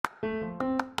Those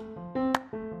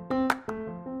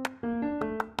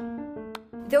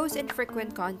in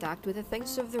frequent contact with the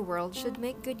things of the world should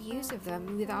make good use of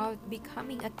them without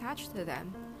becoming attached to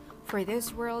them, for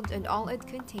this world and all it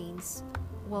contains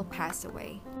will pass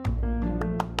away.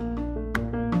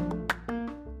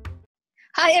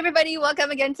 Hi, everybody.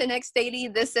 Welcome again to Next Daily.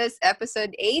 This is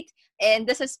episode 8, and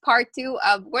this is part 2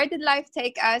 of Where Did Life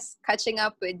Take Us? Catching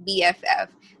Up with BFF.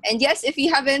 And yes, if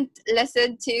you haven't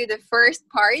listened to the first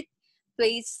part,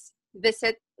 please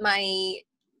visit my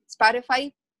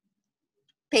Spotify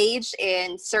page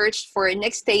and search for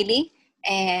Next Daily.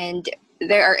 And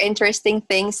there are interesting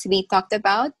things we talked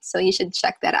about, so you should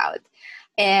check that out.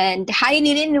 And hi,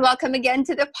 Ninin. Welcome again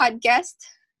to the podcast.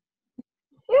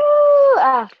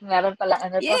 Yoo! Meron pala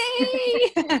ano to.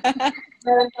 Yay!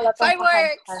 Meron pala tong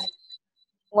Fireworks!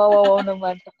 Wow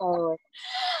naman sa fireworks.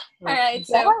 All right,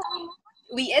 so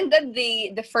we ended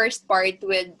the first part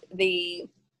with the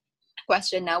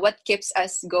question now, what keeps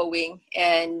us going?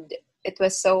 And it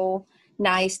was so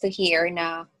nice to hear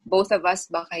na both of us,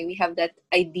 baka we have that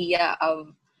idea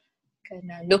of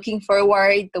kinda looking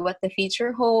forward to what the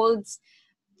future holds.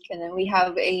 Kinda we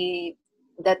have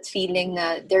that feeling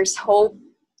na there's hope.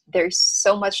 There's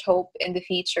so much hope in the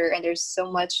future, and there's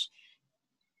so much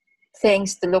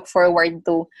things to look forward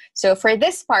to. So for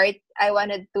this part, I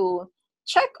wanted to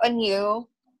check on you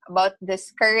about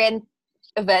this current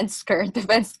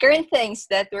things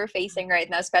that we're facing right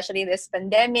now, especially this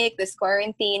pandemic, this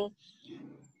quarantine.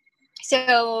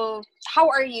 So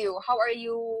how are you? How are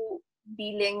you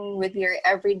dealing with your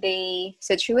everyday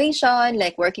situation,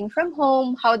 like working from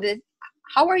home? How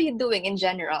are you doing in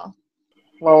general?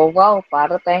 wow,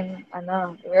 para tayong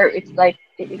where it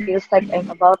feels like I'm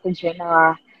about to join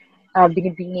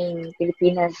binibining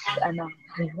Pilipinas,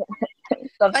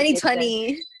 competition.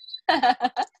 2020.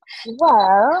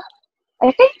 Well, I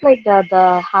think like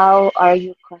the how are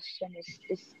you question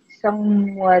is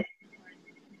somewhat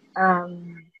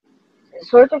um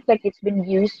sort of like it's been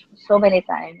used so many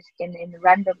times in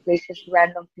random places,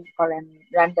 random people, and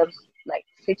random like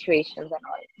situations and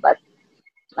all. But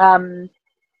um,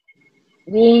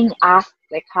 being asked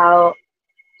like how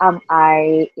am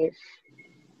I is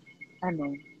I don't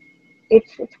know.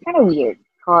 It's kind of weird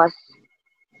because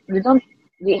we don't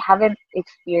we haven't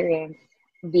experienced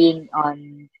being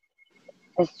on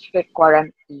a strict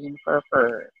quarantine for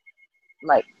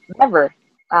like never.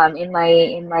 In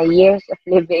my years of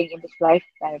living in this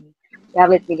lifetime, we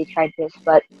haven't really tried this,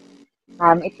 but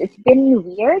it's been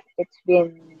weird. It's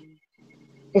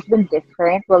been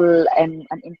different. Well, I'm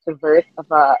an introvert of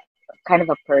a kind of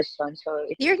a person, so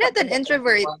it's You're not something an that I do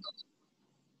introvert. want.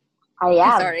 I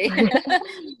am. Sorry.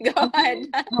 Go ahead.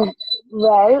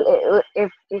 Well,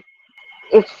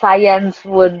 if science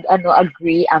would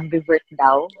agree, ambivert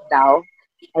daw.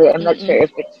 I'm not sure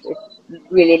Mm-mm. if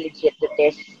really legit that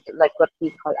there's like what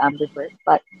we call ambivert,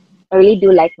 but I really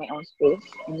do like my own space,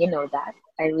 and you know that.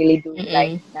 I really do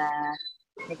like Mm-mm.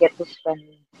 I get to spend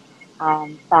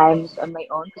times on my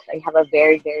own because I have a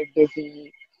very very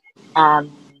busy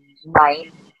um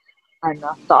mind and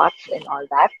thoughts and all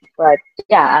that. But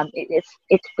yeah,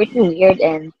 it's pretty weird,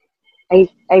 and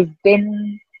I've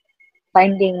been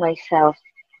finding myself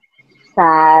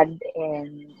sad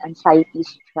and anxiety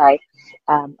strikes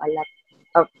a lot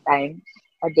of times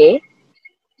a day.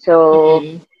 So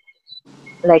Mm-mm.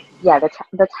 like yeah, that's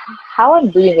how I'm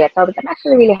doing it. So but I'm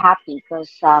actually really happy because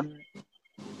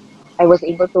I was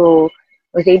able to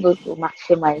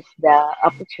maximize the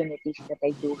opportunities that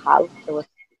I do have. I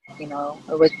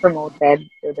was promoted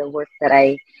to the work that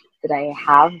I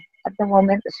have at the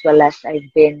moment, as well as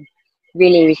I've been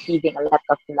really receiving a lot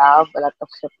of love, a lot of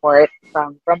support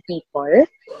from people,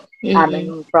 Mm-mm.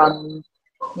 and from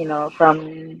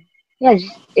yeah,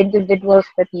 just individuals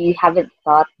that you haven't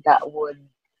thought that would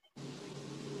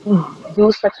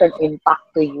do such an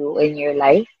impact to you in your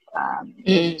life.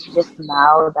 It's Mm-mm. just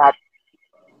now that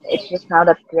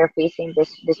we're facing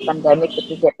this pandemic that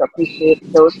we get to appreciate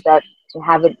those that you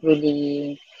haven't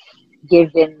really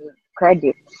given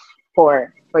credits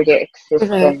for their Correct.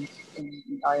 existence in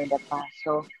the past.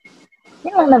 So,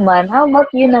 yun lang naman. How about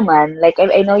you naman? Like,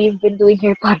 I know you've been doing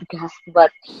your podcast,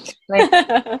 but like,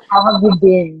 how have you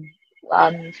been?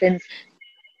 Since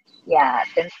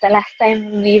the last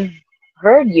time we've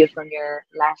heard you from your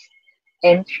last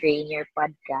entry in your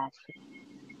podcast.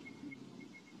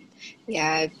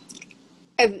 Yeah,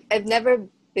 I've never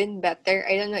been better.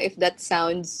 I don't know if that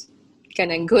sounds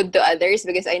kind of good to others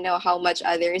because I know how much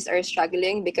others are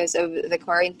struggling because of the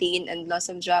quarantine and loss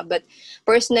of job. But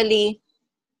personally,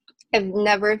 I've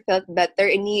never felt better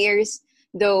in years.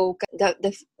 Though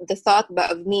the thought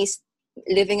of me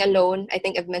living alone. I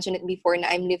think I've mentioned it before na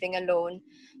I'm living alone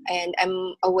and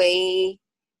I'm away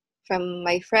from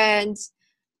my friends.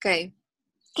 Okay.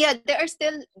 Yeah, there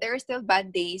are still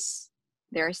bad days.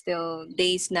 There are still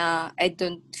days na I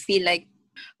don't feel like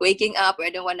waking up or I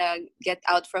don't want to get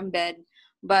out from bed.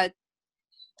 But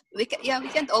we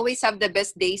can't always have the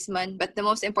best days, man. But the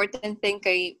most important thing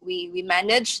kay we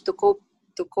manage to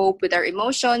cope with our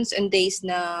emotions and days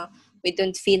na we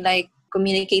don't feel like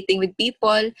communicating with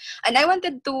people. And I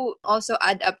wanted to also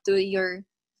add up to your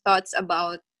thoughts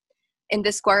about in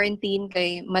this quarantine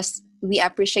kay mas we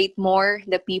appreciate more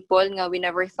the people nga we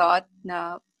never thought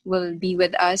na will be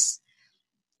with us.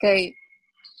 Kay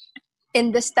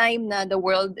in this time na the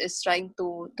world is trying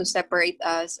to separate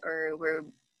us or we're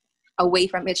away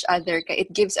from each other,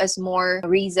 it gives us more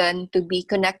reason to be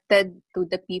connected to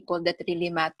the people that really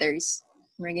matters.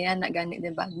 Ganyan na gani,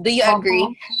 diba? Do you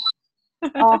agree?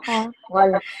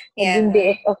 Well, naging Yeah.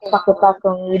 BFF pa kita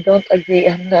kung we don't agree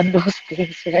on those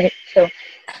things, right? So,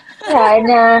 yeah, and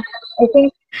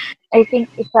I think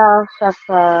isa siya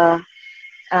sa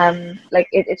like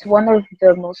it's one of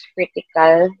the most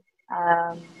critical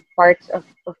parts of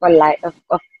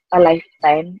a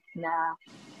lifetime na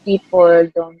people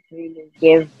don't really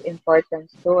give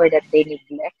importance to or that they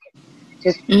neglect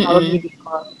just probably Mm-mm.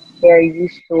 because they're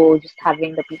used to just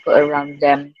having the people around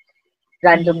them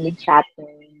randomly Mm-hmm.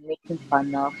 chatting, making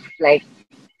fun of. Like,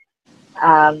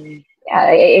 yeah,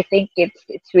 I think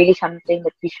it's really something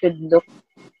that we should look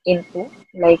into.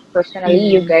 Like personally,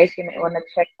 you Mm-mm. guys, you might want to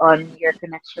check on your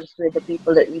connections with the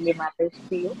people that really matters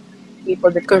to you,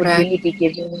 people that would Correct. really be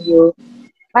giving you,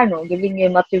 I don't know, giving you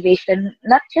motivation,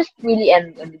 not just really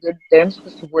on good terms,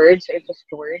 because words are just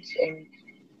words, and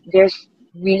there's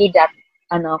really that,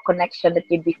 I know, connection that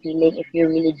you'd be feeling if you're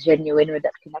really genuine with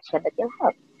that connection that you'll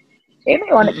have. So you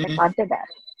might want to check Mm-mm. onto that.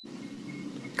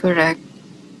 Correct.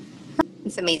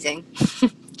 It's amazing.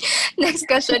 Next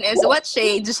question is what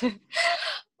changed?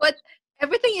 What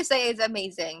everything you say is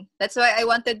amazing. That's why I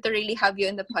wanted to really have you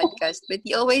in the podcast. But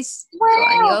you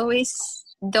Wow! always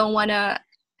don't wanna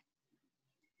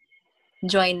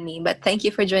join me. But thank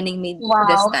you for joining me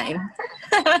this Wow. time.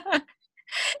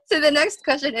 So the next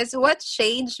question is what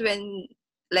changed when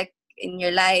like in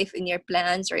your life, in your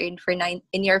plans or in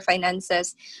your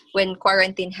finances when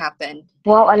quarantine happened?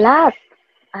 Wow, a lot.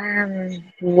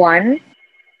 One,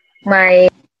 my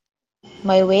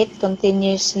My weight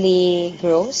continuously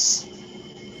grows.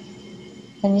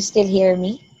 Can you still hear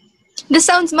me? This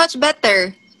sounds much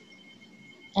better.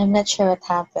 I'm not sure what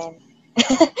happened.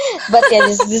 But yeah,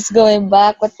 just going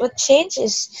back. What changed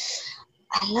is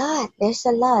a lot. There's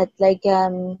a lot. Like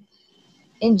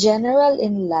in general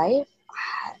in life,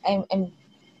 I'm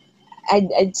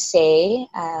I'd say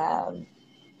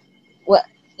well,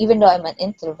 even though I'm an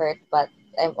introvert, but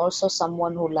I'm also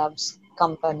someone who loves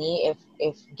company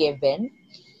if given.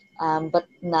 But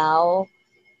now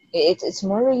it's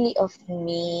more really of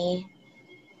me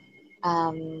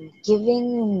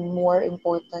giving more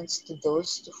importance to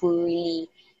those who really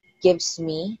gives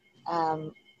me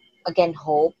again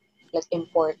hope, like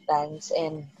importance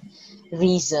and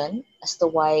reason as to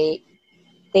why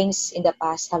things in the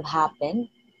past have happened,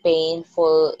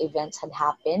 painful events had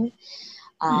happened.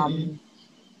 Mm-mm. um,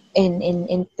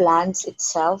 in plans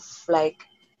itself, like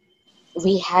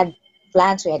we had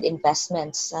plans, we had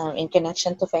investments in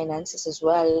connection to finances as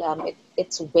well.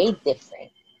 It's way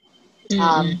different.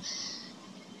 um, Mm-mm.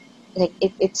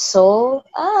 it's so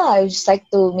I would just like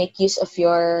to make use of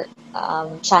your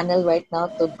channel right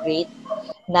now to greet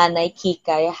Nanay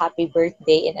Kikay happy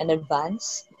birthday in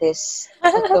advance this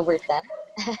October 10th.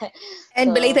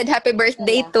 And So belated happy yun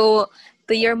birthday lang. to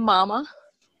your mama.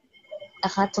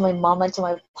 To my mom and to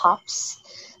my pops.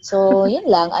 So yun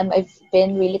lang. I've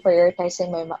been really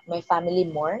prioritizing my family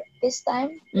more this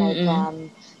time. Like Mm-mm.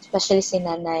 especially si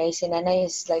Nanay. Si Nanay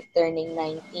is like turning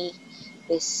 90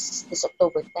 this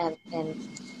October 10th, and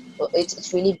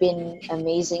it's really been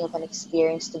amazing of an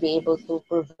experience to be able to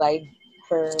provide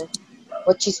her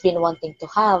what she's been wanting to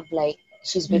have. Like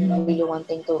she's been really Mm-mm.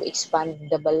 wanting to expand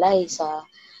the balay sa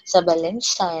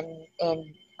Valencia, and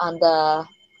on the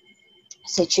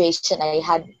situation I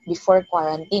had before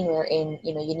quarantine, wherein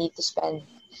you need to spend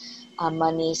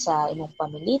money sa imong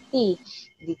pamiliti,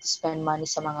 you need to spend money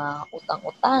sa mga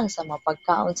utang-utang, sa mga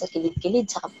pagkaon sa kilid-kilid,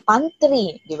 sa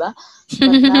pantry, di ba?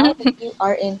 But now that you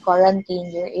are in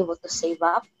quarantine, you're able to save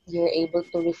up, you're able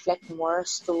to reflect more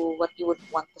as to what you would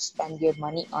want to spend your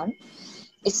money on.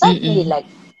 It's not really Mm-mm. like,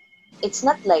 it's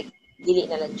not like dili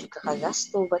na lang jud ka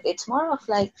kagasto, but it's more of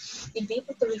like you'd be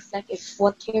able to reflect if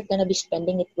what you're gonna be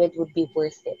spending it with would be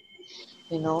worth it.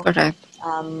 you know. Correct.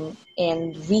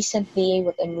 And recently,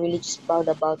 what I'm really just proud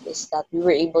about is that we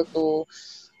were able to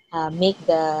make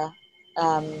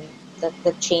um,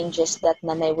 the changes that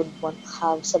nanay would want to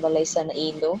have sa balay sa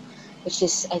Nailo, which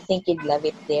is, I think you'd love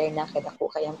it there na kadako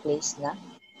kayang place na.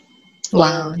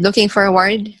 Wow. And Looking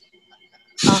forward.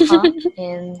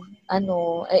 and I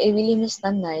really miss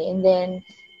nanay. And then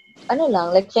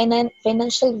like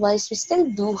financial wise, we still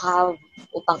do have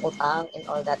utang-utang and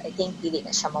all that. I think dili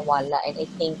na siya mawala, and I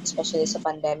think especially sa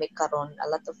pandemic karon, a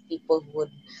lot of people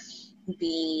would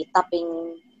be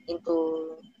tapping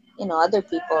into other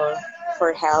people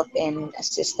for help and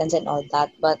assistance and all that.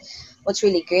 But what's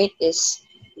really great is,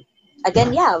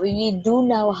 again, yeah, we do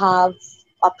now have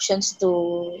options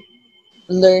to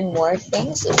learn more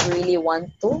things if we really want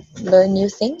to learn new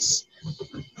things,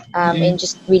 and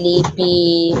just really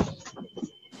be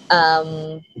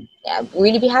yeah,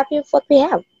 really be happy with what we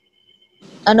have.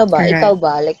 Ano ba? Ikaw Correct.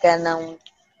 ba? Like,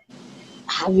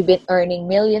 have you been earning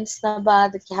millions na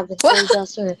ba that you haven't told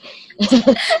us, or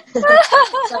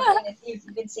something that you've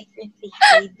been secretly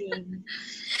hiding?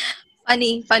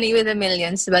 Funny with the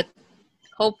millions, but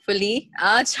hopefully.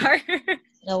 Char.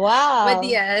 Oh, But wow.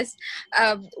 yes,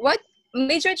 what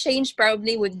major change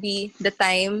probably would be the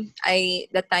time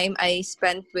I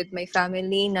spent with my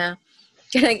family. Na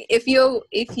if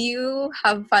you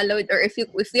have followed, or if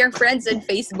you're friends on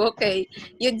Facebook,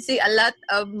 you'd see a lot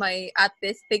of my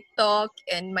ate's TikTok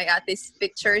and my ate's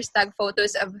pictures, tag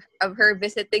photos of her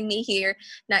visiting me here.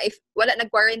 Na if wala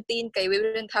nag-quarantine, we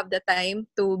wouldn't have the time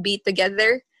to be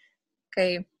together.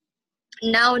 Kay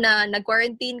now na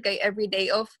nag-quarantine, every day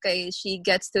off, she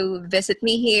gets to visit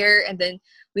me here, and then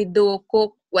we do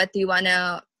cook what you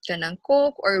wanna kanang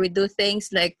cook, or we do things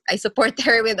like I support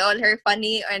her with all her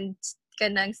funny and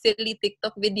kanang silly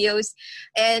TikTok videos.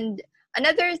 And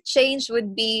another change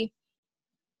would be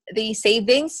the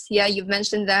savings. Yeah, you've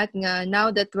mentioned that nga now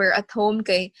that we're at home,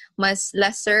 mas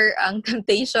lesser ang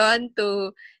temptation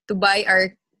to buy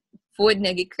our food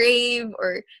na crave,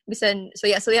 or bisan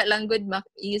suya lang good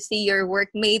you see your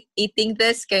workmate eating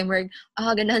this,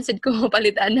 ganahan sad ko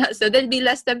palitan na, so there'll be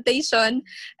less temptation,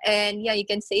 and yeah, you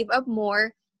can save up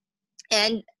more.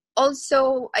 And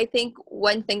also, I think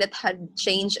one thing that had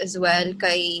changed as well,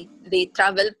 the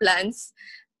travel plans.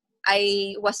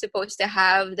 I was supposed to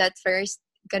have that first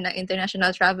kana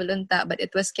international travel unta, but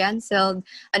it was canceled.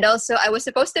 And also, I was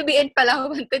supposed to be in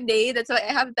Palawan today. That's why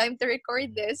I have time to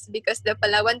record this, because the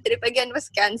Palawan trip again was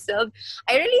canceled.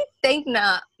 I really think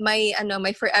na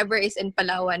my forever is in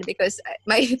Palawan, because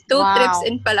my two trips Wow.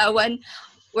 in Palawan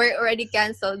were already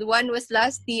canceled. One was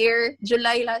last year,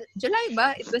 July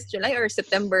ba? It was July or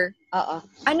September? Oo.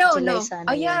 No, July no.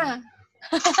 sana Oh, yun. yeah.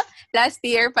 Last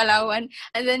year, Palawan.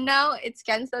 And then now, it's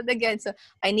canceled again. So,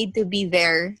 I need to be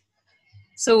there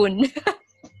soon.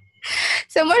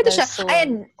 So, more to Well, siya. soon.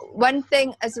 And one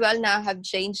thing as well na have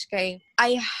changed,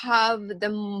 I have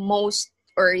the most,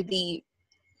 or the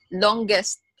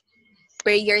longest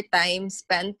prayer time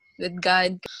spent with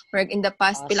God. In the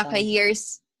past Awesome. pila ka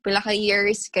years,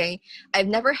 I've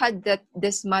never had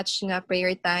this much nga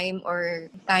prayer time, or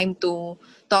time to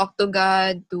talk to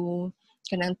God, to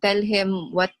kanang tell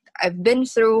him what I've been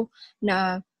through.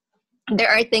 Na there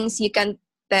are things you can't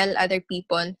tell other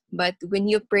people, but when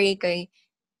you pray,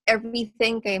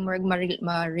 everything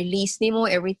ma-release nimo,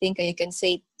 everything you can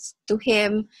say to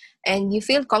him, and you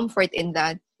feel comfort in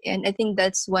that. And I think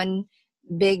that's one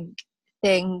big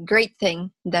great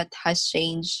thing that has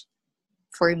changed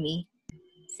for me.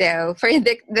 So for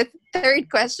the third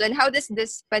question, how does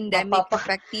this pandemic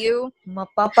affect you?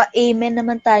 Mapapa-amen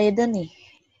naman tayo dun eh.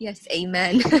 Yes,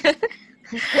 amen.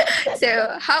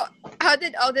 So how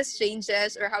did all this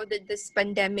changes, or how did this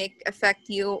pandemic affect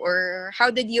you, or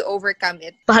how did you overcome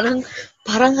it? Parang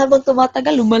habang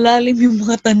tumatagal, lumalalim yung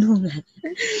mga tanungan.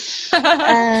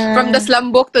 From the slam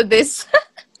book to this.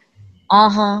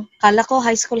 Kala ko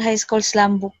high school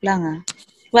slam book lang ah.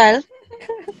 Well,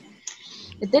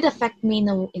 it did affect me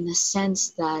in a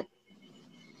sense that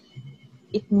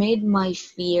it made my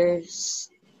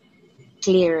fears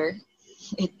clearer.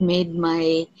 It made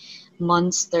my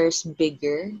monsters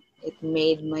bigger. It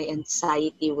made my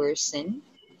anxiety worsen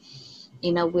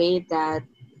in a way that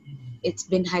it's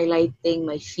been highlighting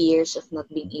my fears of not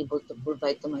being able to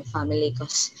provide to my family,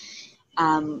 because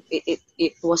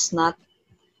it was not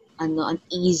an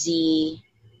easy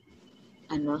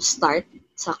start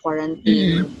sa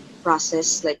quarantine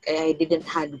process. Like I didn't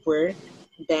had work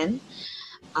then.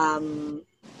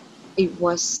 It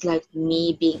was like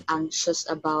me being anxious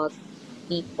about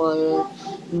people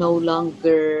no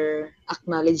longer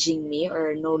acknowledging me,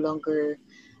 or no longer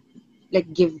like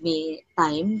give me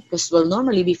time, because well,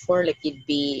 normally before, like you'd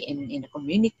be in a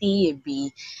community, you'd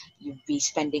be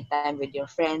spending time with your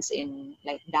friends in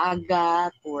like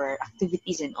dagat or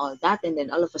activities and all that, and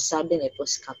then all of a sudden it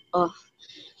was cut off.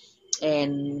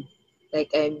 And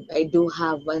like I do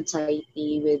have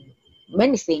anxiety with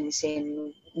many things,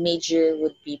 and major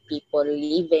would be people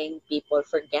leaving, people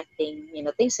forgetting,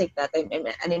 things like that. I'm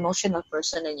an emotional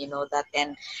person, and you know that,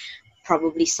 and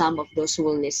probably some of those who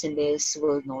will listen this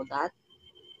will know that.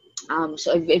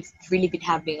 So I've really been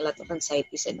having a lot of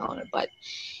anxieties and all, but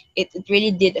it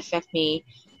really did affect me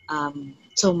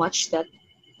so much that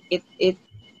it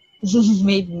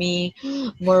made me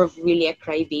more of really a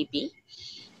crybaby.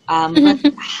 But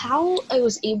how I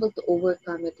was able to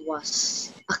overcome it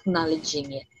was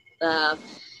acknowledging it. Uh,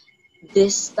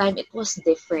 this time it was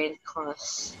different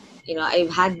because, I've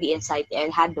had the anxiety,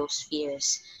 I've had those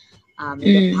fears in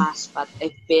the past, but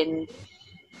I've been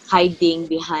hiding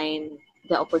behind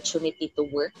the opportunity to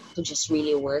work, to just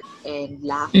really work and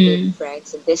laugh with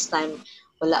friends. And this time,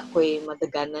 wala ko'y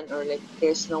madaganan, or like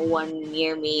there's no one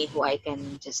near me who I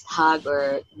can just hug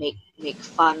or make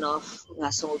fun of,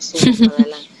 nga sungog-sungog para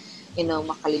lang,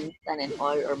 makalimutan and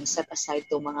all, or set aside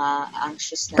to mga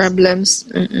anxiousness problems.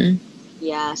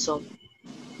 Yeah, so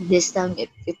this time it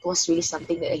was really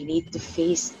something that I need to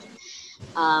face,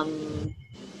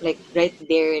 like right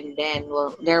there and then.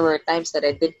 Well, there were times that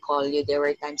I did call you, there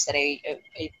were times that I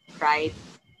cried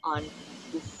on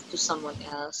to someone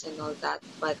else and all that,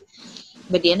 but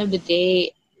by the end of the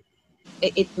day,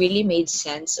 it really made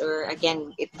sense. Or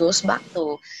again, it goes back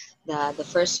to the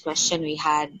first question we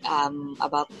had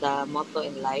about the motto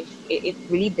in life. It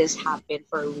really does happen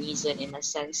for a reason, in a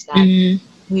sense that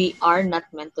we are not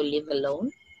meant to live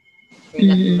alone. We're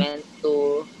not meant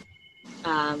to.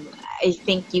 I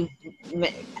think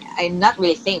I not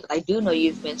really think, but I do know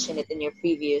you've mentioned it in your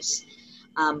previous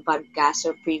podcast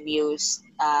or previous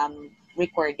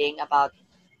recording about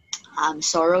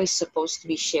sorrow is supposed to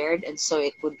be shared, and so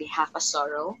it would be half a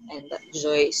sorrow, and that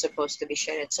joy is supposed to be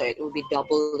shared, and so it will be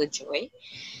double the joy.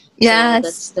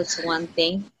 Yes. So that's one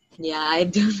thing. Yeah, I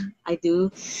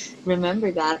do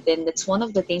remember that, and that's one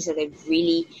of the things that I've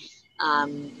really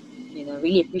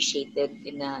really appreciated,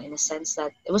 in a sense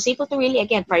that I was able to really,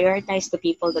 again, prioritize the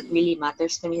people that really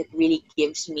matters to me, that really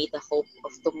gives me the hope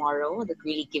of tomorrow, that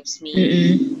really gives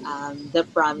me the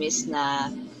promise na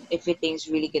everything's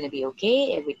really gonna be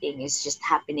okay. Everything is just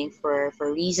happening for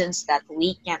reasons that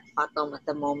we can't fathom at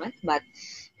the moment, but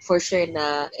for sure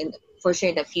for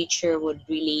sure the future would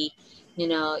really,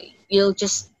 you'll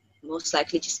just most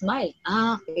likely just smile.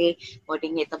 Okay, mo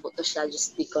din hitabo to siya,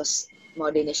 just because mo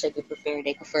din na siya prepared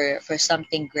like for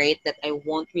something great that I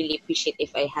won't really appreciate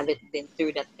if I haven't been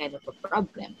through that kind of a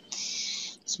problem.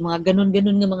 So mga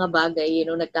ganun-ganun ng mga bagay,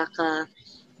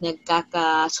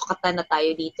 nagkakasukatan na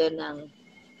tayo dito ng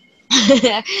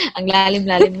ang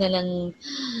lalim-lalim na ng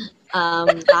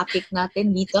topic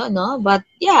natin dito, no? But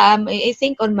yeah, I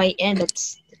think on my end,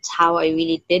 that's how I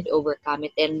really did overcome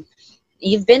it. And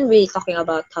you've been really talking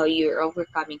about how you're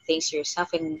overcoming things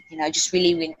yourself, and I just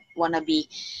really want to be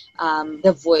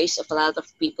the voice of a lot of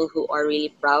people who are really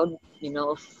proud,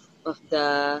 of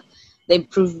the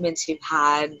improvements you've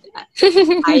had.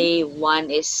 One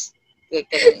is like,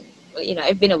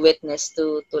 I've been a witness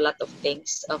to a lot of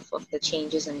things, of the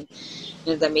changes, and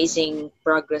the amazing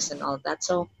progress and all that.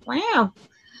 So wow,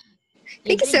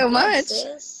 Thank you so much.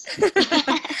 Sis.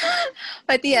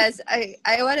 But yes,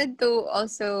 I wanted to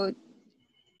also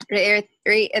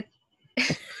reiterate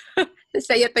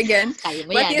say it again.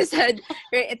 What you said,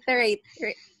 reiterate.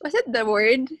 Was it the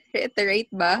word? Reiterate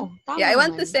ba? Yeah, I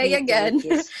want to say again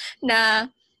na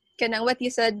kanang what you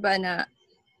said ba na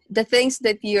the things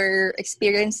that you're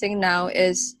experiencing now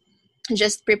is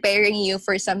just preparing you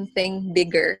for something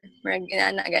bigger.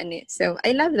 So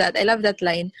I love that. I love that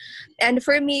line. And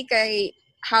for me,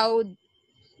 how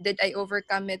did I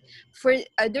overcome it? For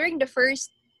during the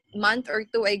first month or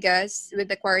two, I guess, with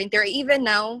the quarantine, or even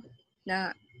now,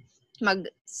 na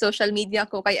mag-social media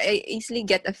ko, kaya I easily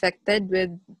get affected with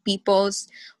people's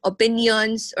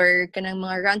opinions or kanang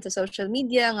mga rants sa social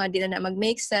media, nga di na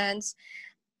mag-make sense.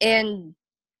 And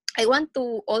I want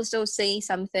to also say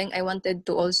something. I wanted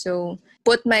to also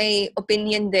put my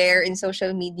opinion there in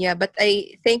social media. But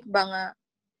I think ba nga,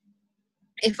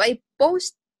 if I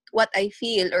post what I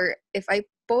feel, or if I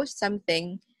post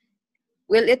something,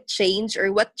 will it change,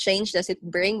 or what change does it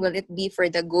bring? Will it be for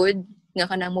the good?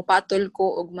 Nga kanang mupatol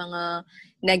ko og mga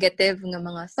negative nga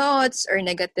mga thoughts, or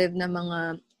negative na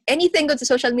mga anything good sa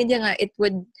social media nga it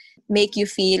would make you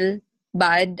feel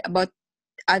bad about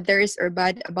others or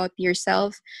bad about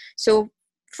yourself. So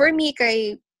for me,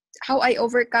 how I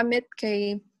overcome it,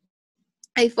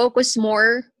 I focus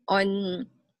more on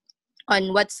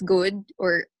what's good,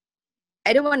 or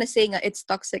I don't want to say nga it's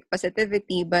toxic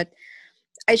positivity, but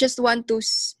I just want to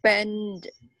spend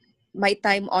my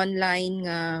time online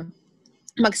nga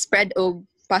mag-spread og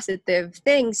positive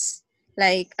things,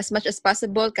 like as much as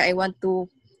possible ka I want to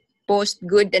post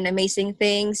good and amazing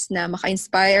things na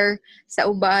maka-inspire sa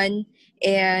uban,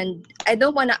 and I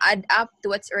don't want to add up to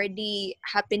what's already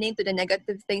happening, to the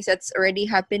negative things that's already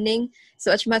happening.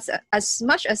 So as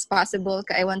much as possible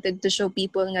ka I wanted to show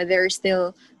people nga there are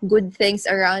still good things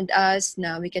around us,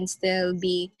 na we can still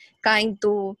be kind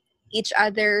to each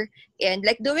other, and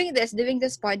like doing this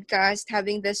podcast,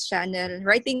 having this channel,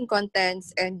 writing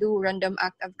contents, and do random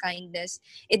act of kindness.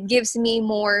 It gives me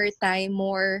more time,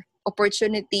 more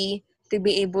opportunity to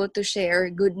be able to share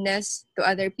goodness to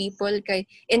other people. Kay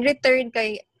in return,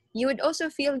 kay you would also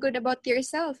feel good about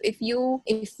yourself if you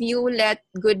let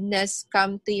goodness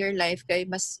come to your life, kay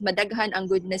mas madaghan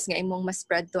ang goodness nga imong mas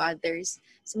spread to others.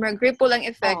 So mag ripple ang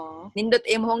effect. Aw. Nindot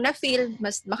imong na feel,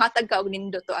 mas makatag ka og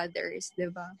nindot to others, di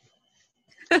ba?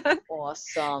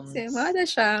 Awesome. So, mga na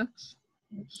siya.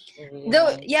 Really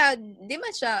Though, nice. yeah, di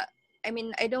man siya, I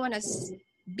mean, I don't wanna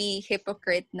be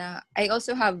hypocrite na I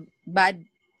also have bad,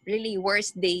 really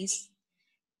worst days.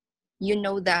 You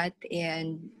know that,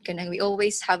 and we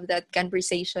always have that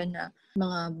conversation na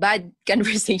mga bad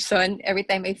conversation every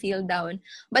time I feel down.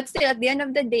 But still, at the end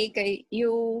of the day, kay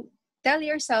you tell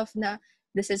yourself na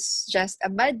this is just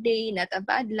a bad day, not a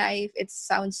bad life. It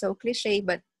sounds so cliche,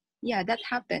 but yeah,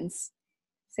 that happens.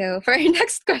 So for our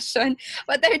next question,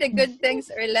 what are the good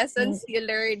things or lessons you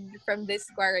learned from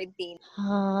this quarantine?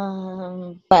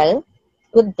 Well,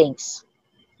 good things.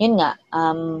 Yun nga,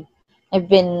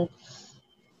 I've been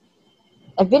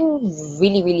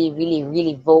really, really, really,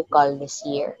 really vocal this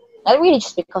year. Not really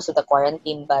just because of the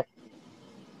quarantine, but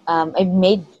I've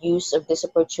made use of this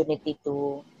opportunity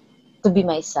to be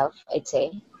myself, I'd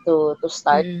say. To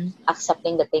start Mm.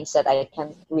 accepting the things that I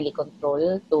can't really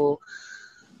control,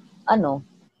 ano,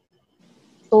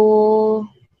 to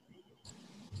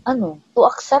to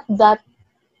accept that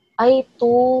I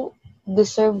too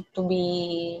deserve to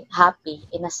be happy,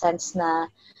 in a sense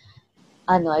na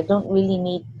I don't really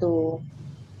need to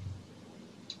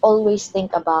always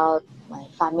think about my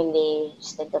family,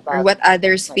 just think Or about what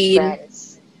others my feel.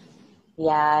 friends.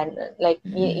 Yeah, and like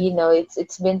Mm-mm.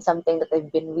 it's been something that I've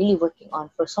been really working on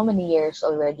for so many years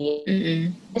already.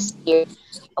 Mm-mm. This year,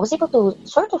 I was able to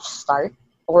sort of start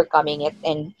overcoming it,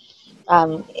 and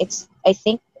it's, I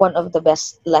think, one of the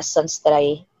best lessons that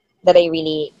I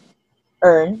really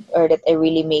earned, or that I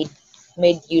really made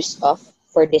use of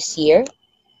for this year.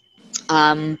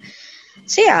 So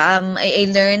yeah, I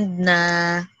learned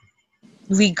na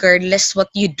regardless what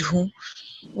you do,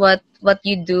 what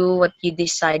you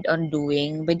decide on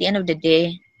doing, by the end of the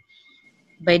day,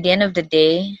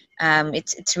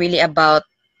 it's really about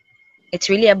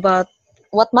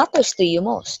what matters to you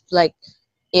most. Like,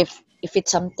 if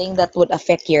it's something that would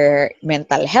affect your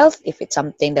mental health, if it's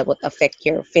something that would affect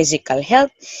your physical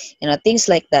health, things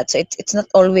like that. So it's not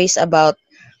always about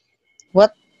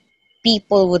what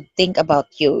people would think about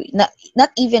you. Not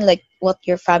even like what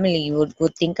your family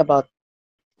would think about.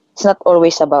 It's not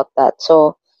always about that.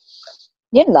 So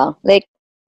yun lang. Like,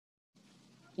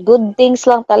 good things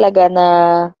lang talaga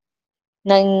na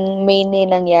nang mainly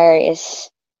nangyari is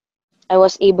I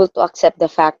was able to accept the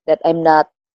fact that I'm not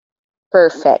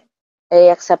perfect. I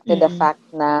Mm-mm. accepted the fact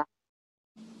na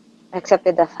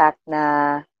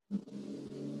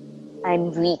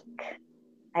I'm weak.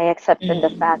 I accepted the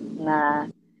Mm-mm. fact na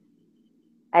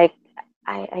I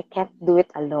I can't do it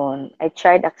alone. I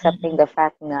tried accepting Mm-mm. the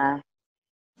fact na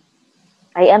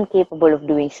I am capable of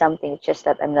doing something. It's just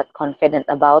that I'm not confident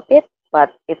about it,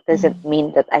 but it doesn't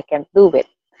mean that I can't do it.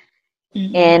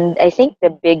 Mm-mm. And I think the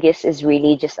biggest is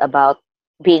really just about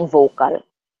being vocal.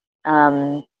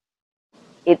 Um,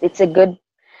 it's a good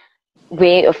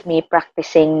way of me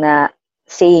practicing na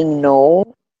saying no.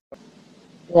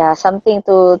 Yeah, something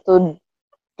to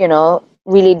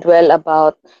really dwell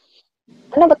about.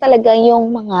 Ano ba talaga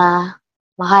yung mga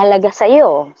mahalaga sa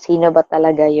iyo? Sino ba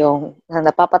talaga yung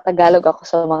napapatagalog ako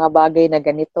sa mga bagay na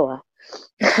ganito, ah.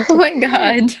 Oh my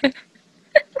God.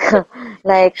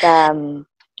 Like,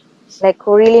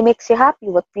 who really makes you happy?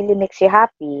 What really makes you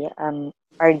happy?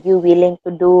 Are you willing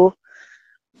to do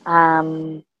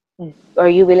um are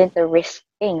you willing to risk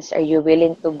things? Are you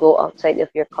willing to go outside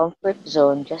of your comfort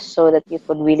zone just so that you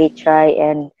could really try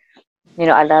and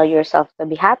allow yourself to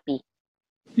be happy?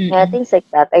 Yeah, Mm-mm. things like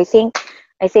that. I think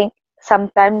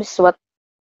sometimes what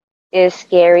is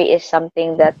scary is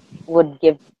something that would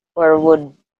give, or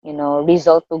would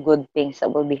result to good things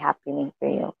that will be happening for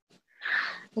you.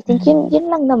 I think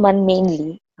yun lang naman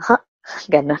mainly.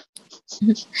 Ganon.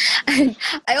 And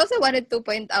I also wanted to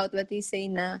point out what you say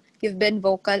na you've been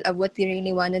vocal of what you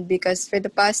really wanted, because for the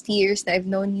past years that I've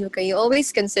known you, you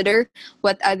always consider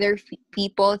what other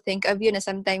people think of you, na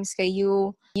sometimes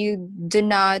you do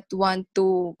not want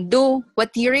to do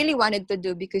what you really wanted to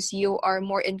do because you are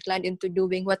more inclined into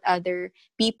doing what other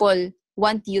people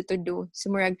want you to do.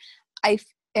 So murag,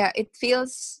 yeah, it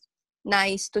feels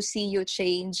nice to see you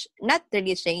change, not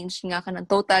really change nga ka ng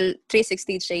total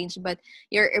 360 change, but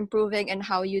you're improving in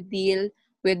how you deal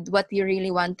with what you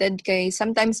really wanted. Kay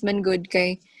sometimes man good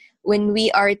kay when we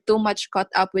are too much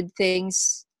caught up with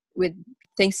things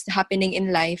happening in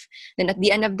life, then at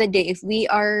the end of the day, if we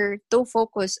are too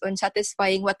focused on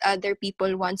satisfying what other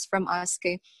people wants from us,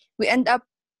 kay we end up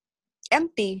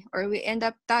empty or we end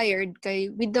up tired kay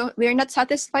we're not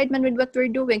satisfied man with what we're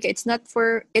doing kay it's not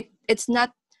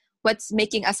what's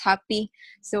making us happy.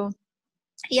 So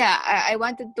yeah, I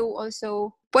wanted to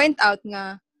also point out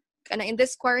nga in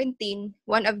this quarantine,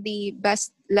 one of the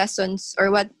best lessons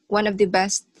or one of the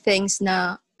best things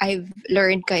na I've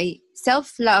learned kay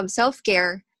self-love,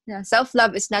 self-care. Na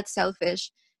self-love is not selfish.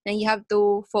 And you have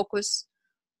to focus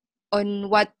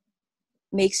on what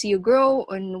makes you grow,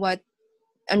 on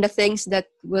the things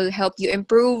that will help you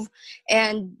improve.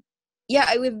 And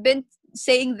yeah, we've been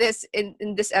saying this in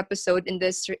this episode, in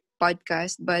this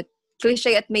podcast, but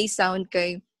cliche it may sound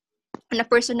kay on a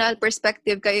personal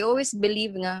perspective, I always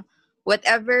believe nga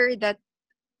whatever that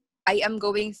I am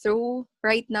going through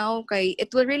right now, kay it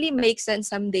will really make sense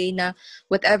someday na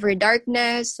whatever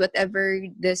darkness, whatever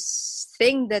this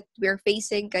thing that we're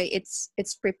facing, kay it's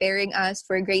preparing us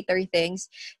for greater things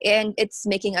and it's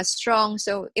making us strong.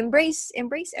 So embrace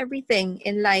everything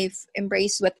in life,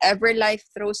 embrace whatever life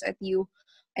throws at you,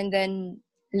 and then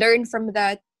learn from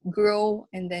that, grow,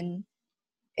 and then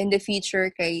in the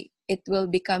future kay it will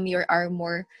become your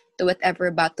armor to whatever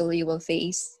battle you will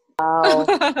face. Wow.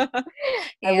 Are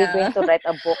we going Yeah. to write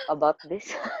a book about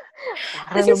this?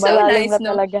 This Parang is so lumalalim nice, na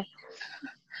no? talaga.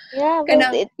 Yeah, but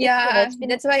Kanang, it's yeah, been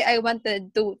that's why I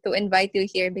wanted to invite you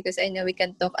here, because I know we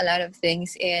can talk a lot of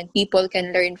things and people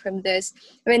can learn from this.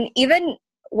 When even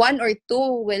one or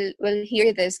two will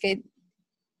hear this, kay,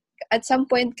 at some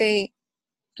point kay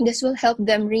this will help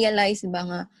them realize ba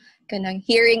nga kanang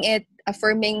hearing it,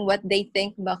 affirming what they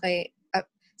think ba kay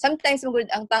sometimes magud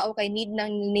ang tao kay need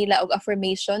nang nila og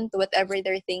affirmation to whatever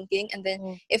they're thinking, and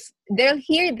then if they'll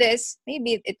hear this,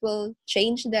 maybe it will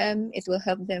change them, it will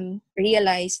help them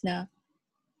realize na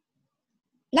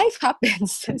life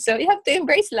happens. So you have to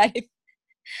embrace life.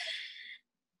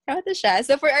 Tama to siya.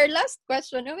 So for our last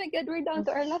question, oh my god, we're down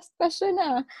to our last question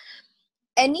na.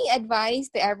 Any advice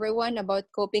to everyone about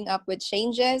coping up with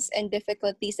changes and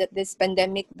difficulties that this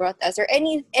pandemic brought us, or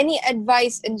any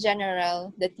advice in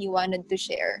general that you wanted to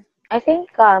share? I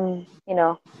think you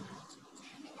know,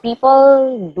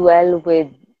 people dwell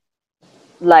with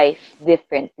life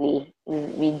differently.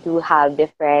 We do have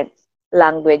different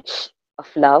language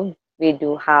of love. We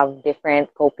do have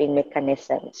different coping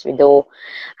mechanisms. We do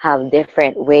have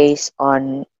different ways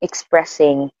on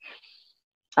expressing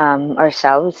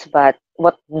ourselves. But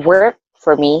what worked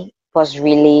for me was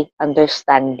really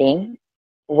understanding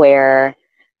where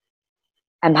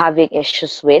I'm having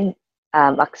issues with,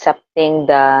 accepting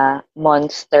the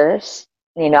monsters,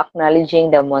 acknowledging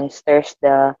the monsters,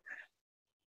 the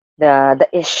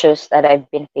issues that I've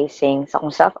been facing sa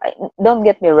akong self. Don't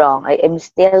get me wrong, I am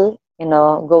still,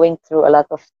 going through a lot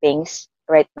of things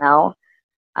right now.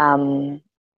 Um,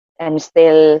 I'm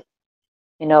still,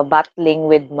 battling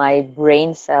with my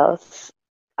brain cells,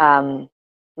 um,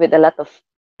 with a lot of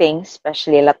things,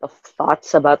 especially a lot of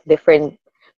thoughts about different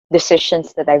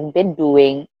decisions that I've been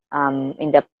doing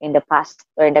in the past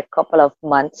or in the couple of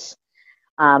months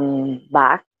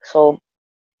back. So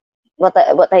what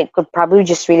I could probably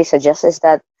just really suggest is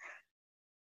that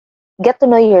get to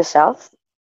know yourself,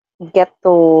 get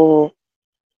to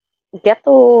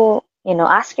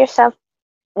ask yourself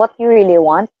what you really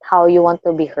want, how you want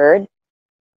to be heard,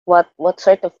 what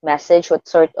sort of message, what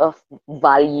sort of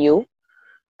value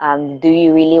do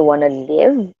you really want to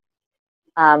live,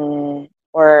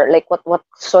 or like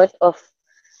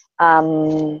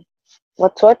um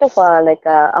what sort of like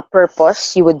a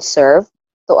purpose you would serve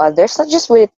to others, not just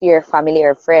with your family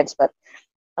or friends, but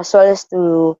as well as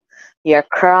to your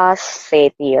crush, say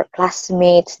to your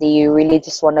classmates. Do you really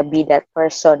just want to be that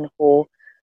person who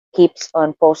keeps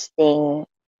on posting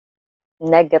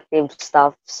negative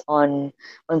stuffs on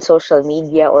social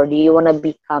media, or do you want to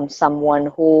become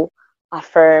someone who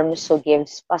affirms, who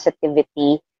gives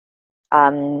positivity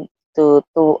to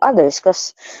others?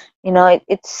 Because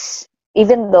it's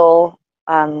even though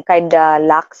kinda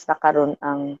lax na karon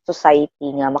ang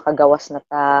society nga makagawas na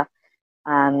ta.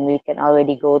 We can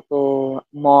already go to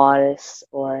malls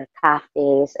or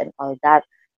cafes and all that.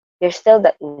 There's still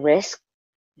that risk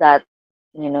that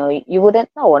you wouldn't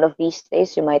know. One of these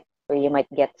days you might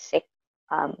get sick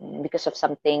because of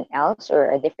something else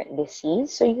or a different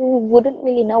disease. So you wouldn't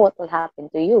really know what will happen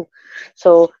to you.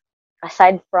 So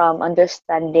aside from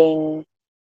understanding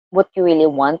what you really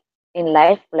want in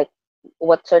life, like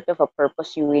what sort of a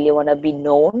purpose you really want to be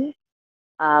known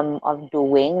of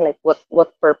doing, like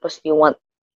what purpose do you want,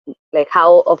 like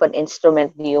how of an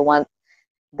instrument do you want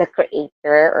the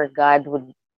creator or God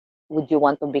would you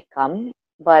want to become,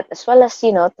 but as well as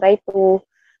try to,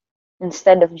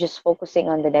 instead of just focusing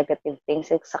on the negative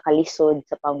things like sa kalisod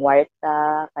sa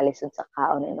pangwarta, kalisod sa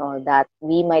kaon and all that,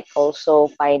 we might also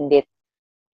find it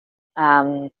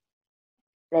um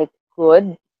like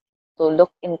good to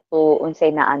look into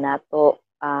unsay naa nato,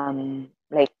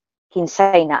 like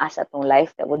kinsay naa sa atong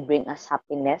life that would bring us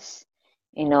happiness,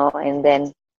 and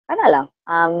then kana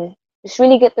lang, just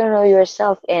really get to know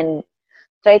yourself and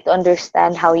try to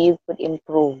understand how you could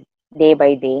improve day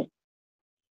by day.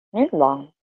 Yun lang.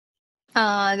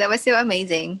 That was so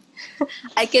amazing.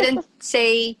 I couldn't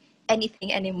say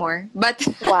anything anymore. But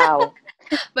Wow.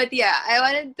 but yeah,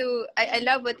 I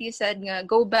love what you said nga,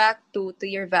 go back to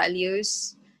your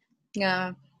values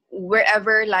nga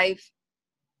wherever life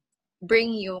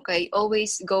bring you, kay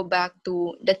always go back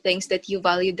to the things that you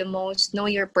value the most, know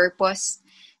your purpose,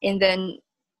 and then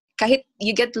kahit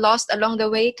you get lost along the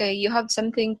way, kay you have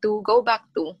something to go back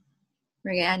to.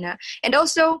 Mariana. And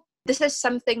also, this is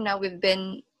something now we've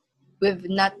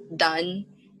not done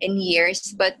in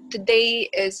years, but today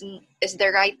is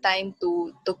the right time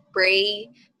to pray,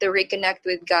 to reconnect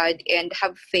with God, and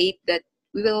have faith that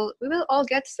we will all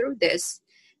get through this.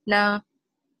 Now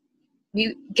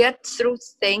we get through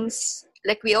things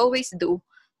like we always do.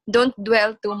 Don't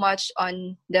dwell too much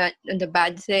on the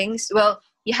bad things. Well,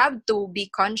 you have to be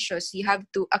conscious. You have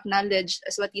to acknowledge,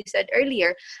 as what you said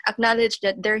earlier, acknowledge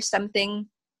that there's something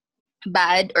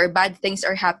bad or bad things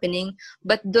are happening,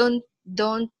 but don't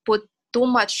put too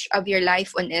much of your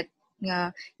life on it.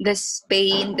 This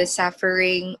pain, the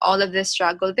suffering, all of the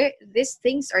struggle, these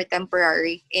things are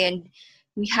temporary, and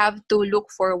we have to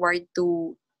look forward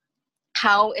to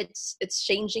how it's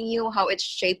changing you, how it's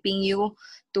shaping you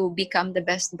to become the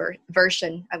best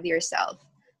version of yourself.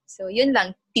 So yun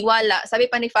lang, tiwala. Sabi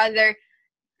pa ni Father,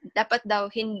 dapat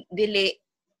daw hindi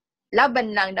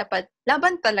laban lang, dapat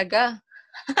laban talaga.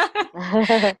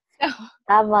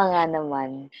 Tama nga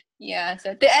naman. Yeah,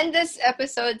 so to end this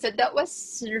episode, so that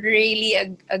was really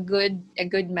a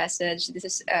good message. This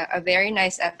is a very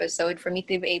nice episode for me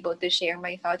to be able to share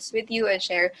my thoughts with you and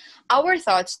share our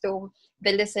thoughts to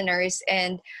the listeners.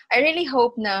 And I really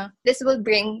hope na this will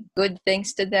bring good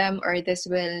things to them, or this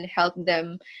will help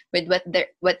them with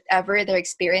whatever they're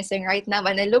experiencing right now.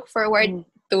 And I look forward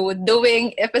to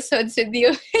doing episodes with you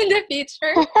in the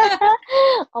future.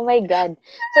 Oh my God.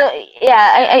 So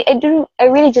yeah, I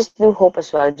really just do hope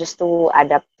as well, just to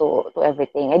adapt to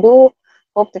everything. I do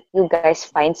hope that you guys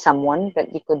find someone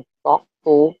that you could talk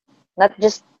to, not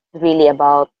just really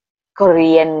about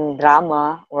Korean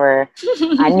drama or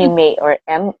anime or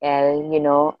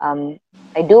ML.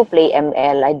 I do play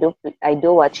ML. I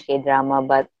do watch K drama,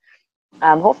 but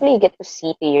hopefully you get to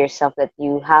see to yourself that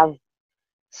you have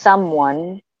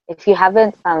someone. If you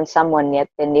haven't found someone yet,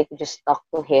 then you can just talk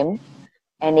to him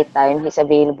anytime. He's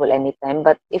available anytime.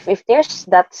 But if there's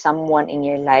that someone in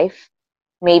your life,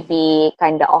 maybe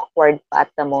kind of awkward pa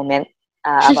at the moment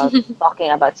about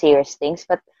talking about serious things,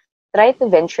 but try to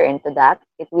venture into that.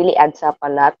 It really adds up a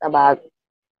lot about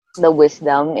the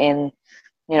wisdom, and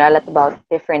a lot about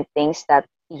different things that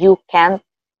you can't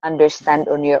understand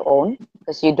on your own,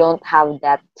 because you don't have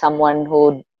that someone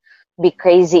who be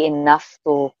crazy enough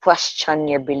to question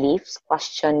your beliefs,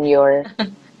 question your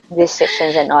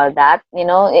decisions and all that.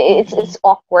 It's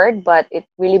awkward, but it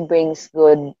really brings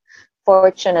good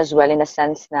fortune as well, in a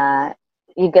sense na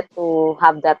you get to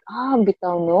have that,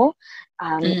 bitaw no,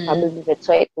 probably that's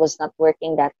why it was not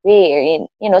working that way.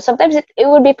 Or sometimes it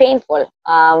would be painful.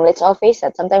 Let's all face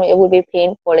it. Sometimes it would be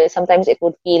painful. Sometimes it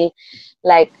would feel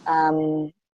like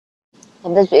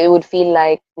sometimes it would feel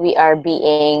like we are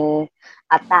being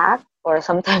attacked, or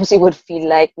sometimes it would feel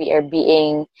like we are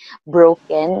being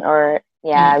broken, or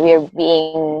we are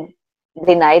being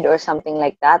denied or something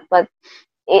like that. But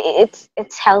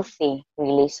it's healthy,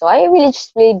 really. So I really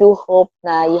do hope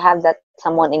that you have that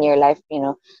someone in your life,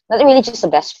 not really just a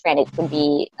best friend. It could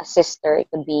be a sister, it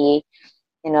could be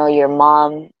your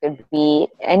mom, it could be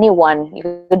anyone.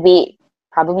 You could be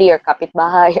probably your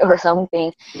kapitbahay or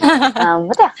something.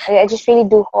 But yeah, I just really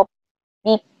do hope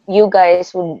you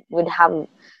guys would have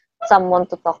someone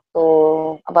to talk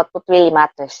to about what really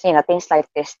matters. Things like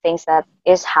this, things that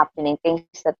is happening, things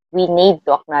that we need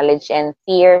to acknowledge, and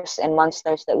fears and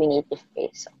monsters that we need to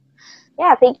face. So,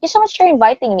 yeah, thank you so much for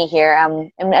inviting me here.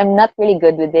 I'm not really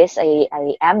good with this. I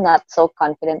am not so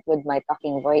confident with my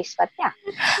talking voice, but yeah,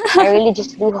 I really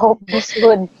just do hope this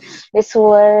would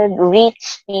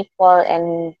reach people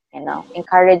and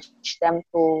encourage them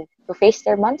to face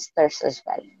their monsters as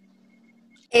well.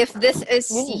 If this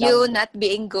is Really love you it. not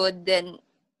being good, then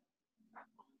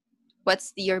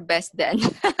what's your best then?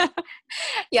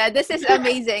 Yeah, this is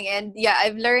amazing. And yeah,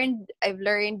 I've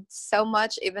learned so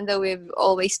much, even though we've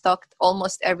always talked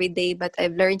almost every day, but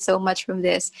I've learned so much from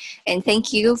this. And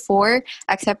thank you for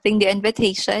accepting the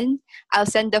invitation. I'll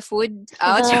send the food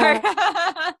out.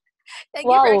 Thank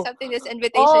you for Wow. accepting this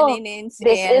invitation, Oh, Ninins.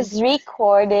 this And is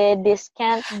recorded. This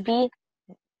can't be.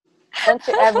 Don't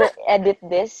you ever edit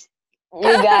this,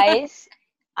 you guys?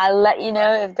 I'll let you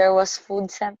know if there was food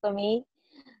sent to me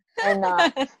or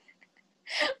not.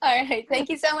 all right. Thank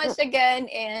you so much again.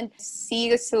 And see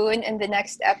you soon in the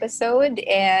next episode.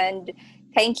 And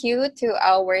thank you to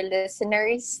our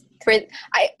listeners.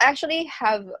 I actually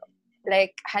have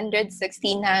like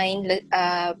 169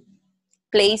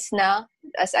 plays now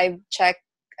as I've checked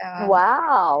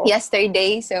Wow.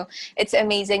 yesterday. So it's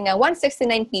amazing. Now,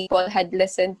 169 people had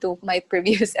listened to my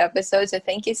previous episode. So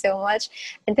thank you so much.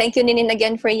 And thank you, Ninin,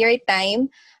 again for your time.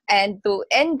 And to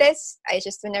end this, I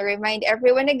just want to remind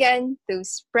everyone again to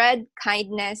spread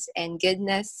kindness and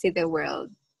goodness to the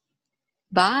world.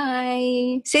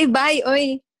 Bye. Say bye,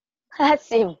 oi. Let's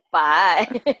say bye.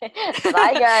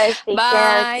 Bye, guys. Take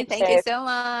care. Bye. Keep Thank you safe. so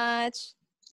much.